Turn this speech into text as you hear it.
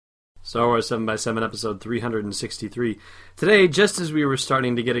Star Wars 7x7, episode 363. Today, just as we were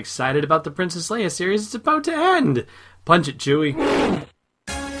starting to get excited about the Princess Leia series, it's about to end. Punch it, Chewie.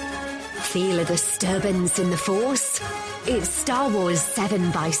 Feel a disturbance in the Force? It's Star Wars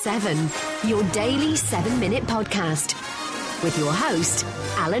 7x7, your daily 7-minute podcast. With your host,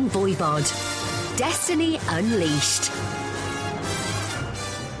 Alan Voivod. Destiny Unleashed.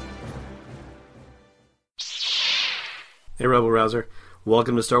 Hey, Rebel Rouser.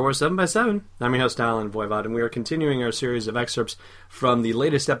 Welcome to Star Wars 7x7. I'm your host, Alan Voivod, and we are continuing our series of excerpts from the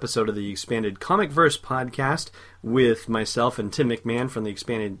latest episode of the Expanded Comicverse podcast with myself and Tim McMahon from the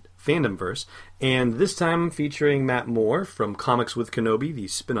Expanded Fandomverse, and this time featuring Matt Moore from Comics with Kenobi, the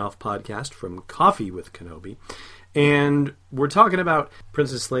spin-off podcast from Coffee with Kenobi. And we're talking about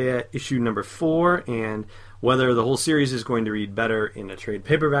Princess Leia issue number 4 and whether the whole series is going to read better in a trade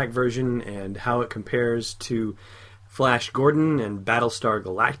paperback version and how it compares to Flash Gordon and Battlestar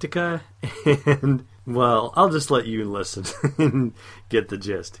Galactica, and, well, I'll just let you listen and get the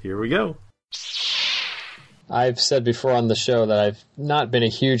gist. Here we go. I've said before on the show that I've not been a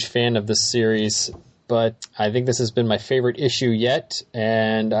huge fan of this series, but I think this has been my favorite issue yet,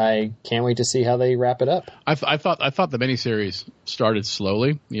 and I can't wait to see how they wrap it up. I thought the miniseries started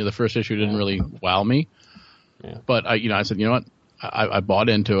slowly. The first issue didn't really wow me, but I said, you know what? I bought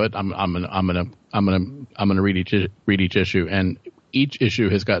into it. I'm gonna read each issue, and each issue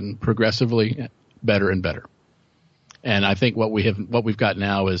has gotten progressively better and better. And I think what we've got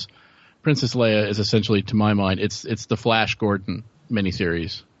now is Princess Leia is essentially, to my mind, it's the Flash Gordon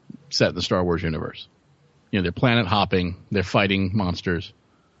miniseries set in the Star Wars universe. They're planet hopping, they're fighting monsters,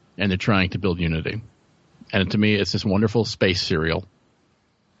 and they're trying to build unity. And to me, it's this wonderful space serial.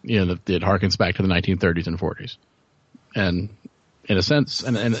 That harkens back to the 1930s and 40s, and in a sense,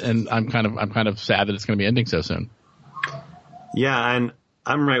 and I'm kind of sad that it's going to be ending so soon. Yeah, and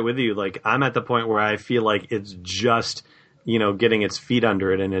I'm right with you. Like, I'm at the point where I feel like it's just, getting its feet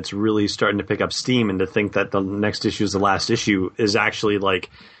under it, and it's really starting to pick up steam. And to think that the next issue is the last issue is actually like,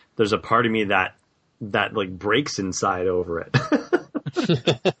 there's a part of me that like breaks inside over it.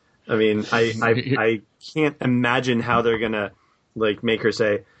 I mean, I can't imagine how they're gonna like make her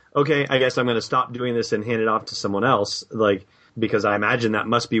say, okay, I guess I'm going to stop doing this and hand it off to someone else. Like, because I imagine that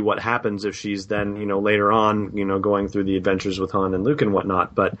must be what happens if she's then, later on, going through the adventures with Han and Luke and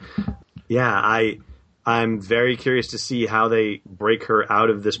whatnot. But yeah, I'm very curious to see how they break her out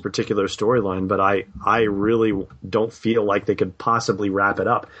of this particular storyline. But I really don't feel like they could possibly wrap it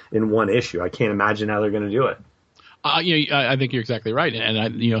up in one issue. I can't imagine how they're going to do it. I think you're exactly right.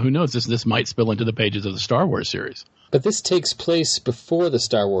 And who knows? This might spill into the pages of the Star Wars series. But this takes place before the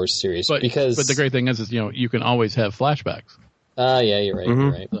Star Wars series, but the great thing is you can always have flashbacks. Yeah, you're right. Mm-hmm.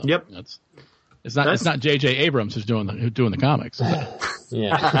 You're right. So yep. It's not J.J. Abrams who's doing the comics.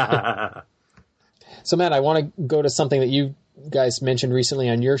 Yeah. So Matt, I want to go to something that you guys mentioned recently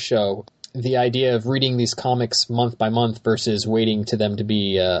on your show: the idea of reading these comics month by month versus waiting to them to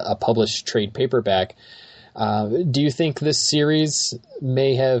be a published trade paperback. Do you think this series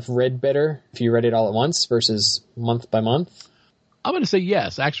may have read better if you read it all at once versus month by month? I'm going to say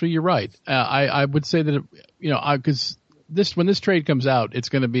yes. Actually, you're right. I would say that because when this trade comes out, it's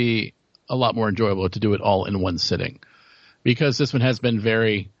going to be a lot more enjoyable to do it all in one sitting, because this one has been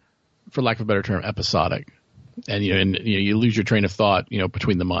very, for lack of a better term, episodic, and you lose your train of thought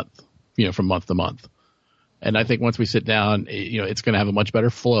between the month, from month to month. And I think once we sit down, it's going to have a much better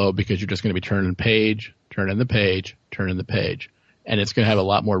flow, because you're just going to be turning the page, and it's going to have a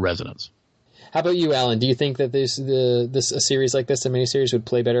lot more resonance. How about you, Alan? Do you think that a series like this, a miniseries, would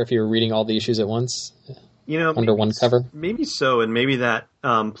play better if you were reading all the issues at once? Under one cover? Maybe so, and maybe that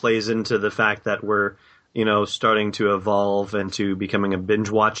plays into the fact that we're, starting to evolve into becoming a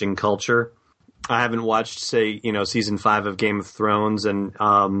binge-watching culture. I haven't watched, say, season 5 of Game of Thrones, and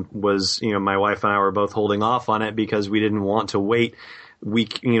my wife and I were both holding off on it because we didn't want to wait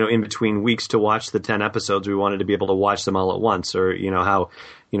in between weeks to watch the 10 episodes. We wanted to be able to watch them all at once, or, how,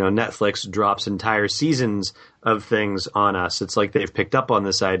 Netflix drops entire seasons of things on us. It's like they've picked up on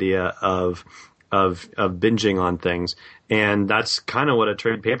this idea of binging on things. And that's kind of what a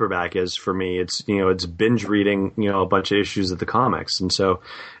trade paperback is for me. It's, it's binge reading, a bunch of issues of the comics. And so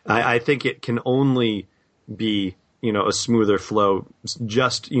I think it can only be, a smoother flow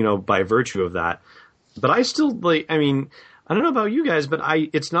just, by virtue of that. But I still I don't know about you guys, but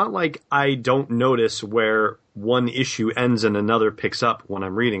it's not like I don't notice where one issue ends and another picks up when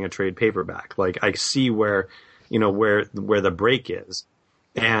I'm reading a trade paperback. Like, I see where the break is.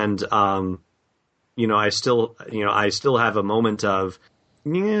 And, I still have a moment of,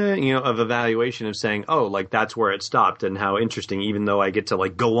 of evaluation of saying, oh, like that's where it stopped and how interesting, even though I get to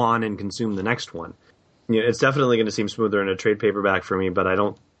like go on and consume the next one. It's definitely going to seem smoother in a trade paperback for me, but I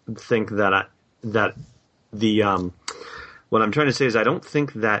don't think that what I'm trying to say is I don't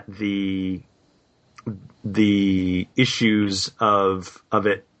think that the issues of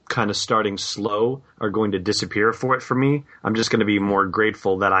it kind of starting slow are going to disappear for me. I'm just going to be more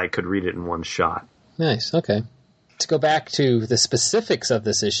grateful that I could read it in one shot. Nice. Okay. To go back to the specifics of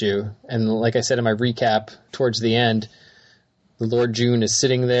this issue, and like I said in my recap towards the end, the Lord June is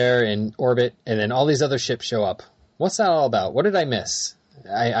sitting there in orbit, and then all these other ships show up. What's that all about? What did I miss?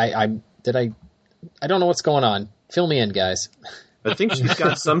 I don't know what's going on. Fill me in, guys. I think she's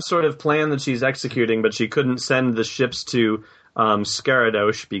got some sort of plan that she's executing, but she couldn't send the ships to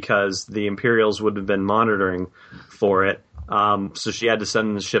Skaradosh because the Imperials would have been monitoring for it. So she had to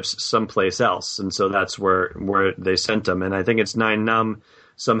send the ships someplace else, and so that's where they sent them. And I think it's Nien Nunb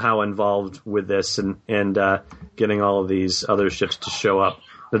somehow involved with this and getting all of these other ships to show up.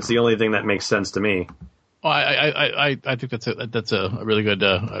 That's the only thing that makes sense to me. Well, I think that's a really good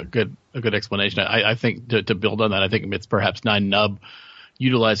explanation. I think to build on that, I think it's perhaps Nien Nunb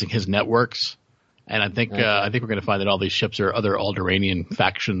utilizing his networks, and I think we're going to find that all these ships are other Alderaanian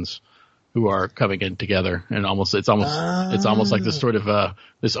factions who are coming in together, and it's almost like this sort of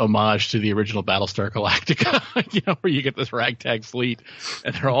this homage to the original Battlestar Galactica, where you get this ragtag fleet,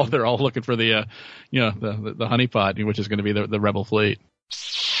 and they're all looking for the honeypot, which is going to be the rebel fleet.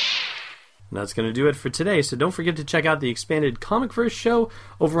 And that's going to do it for today, so don't forget to check out the Expanded Comicverse show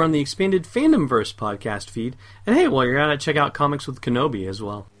over on the Expanded Fandomverse podcast feed. And hey, while you're at it, check out Comics with Kenobi as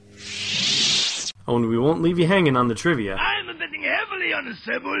well. Oh, and we won't leave you hanging on the trivia. I'm betting heavily on the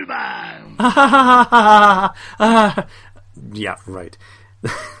Sebulba. Yeah, right.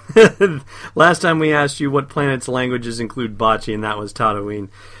 Last time we asked you what planet's languages include bocce, and that was Tatooine.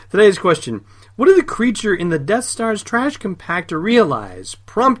 Today's question: what did the creature in the Death Star's trash compactor realize,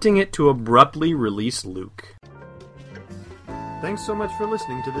 prompting it to abruptly release Luke? Thanks so much for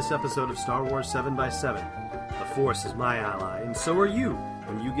listening to this episode of Star Wars 7x7. The Force is my ally, and so are you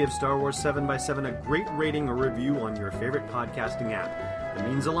when you give Star Wars 7x7 a great rating or review on your favorite podcasting app. It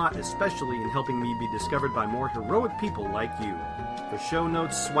means a lot, especially in helping me be discovered by more heroic people like you. For show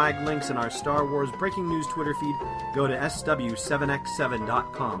notes, swag links, and our Star Wars breaking news Twitter feed, go to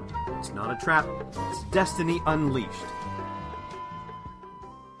sw7x7.com. It's not a trap, it's Destiny Unleashed.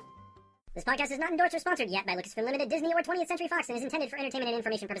 This podcast is not endorsed or sponsored yet by Lucasfilm Limited, Disney, or 20th Century Fox and is intended for entertainment and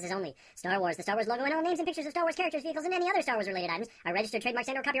information purposes only. Star Wars, the Star Wars logo, and all names and pictures of Star Wars characters, vehicles, and any other Star Wars-related items are registered trademarks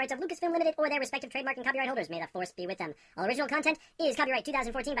and/or copyrights of Lucasfilm Limited or their respective trademark and copyright holders. May the Force be with them. All original content is copyright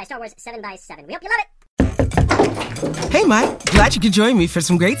 2014 by Star Wars 7x7. We hope you love it! Hey, Mike. Glad you could join me for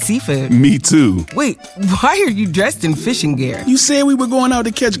some great seafood. Me too. Wait, why are you dressed in fishing gear? You said we were going out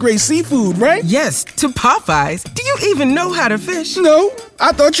to catch great seafood, right? Yes, to Popeyes. Do you even know how to fish? No,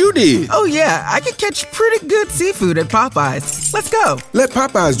 I thought you did. Oh, yeah, I can catch pretty good seafood at Popeyes. Let's go. Let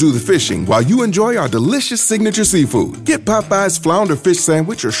Popeyes do the fishing while you enjoy our delicious signature seafood. Get Popeyes Flounder Fish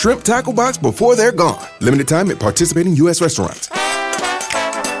Sandwich or Shrimp Tackle Box before they're gone. Limited time at participating U.S. restaurants.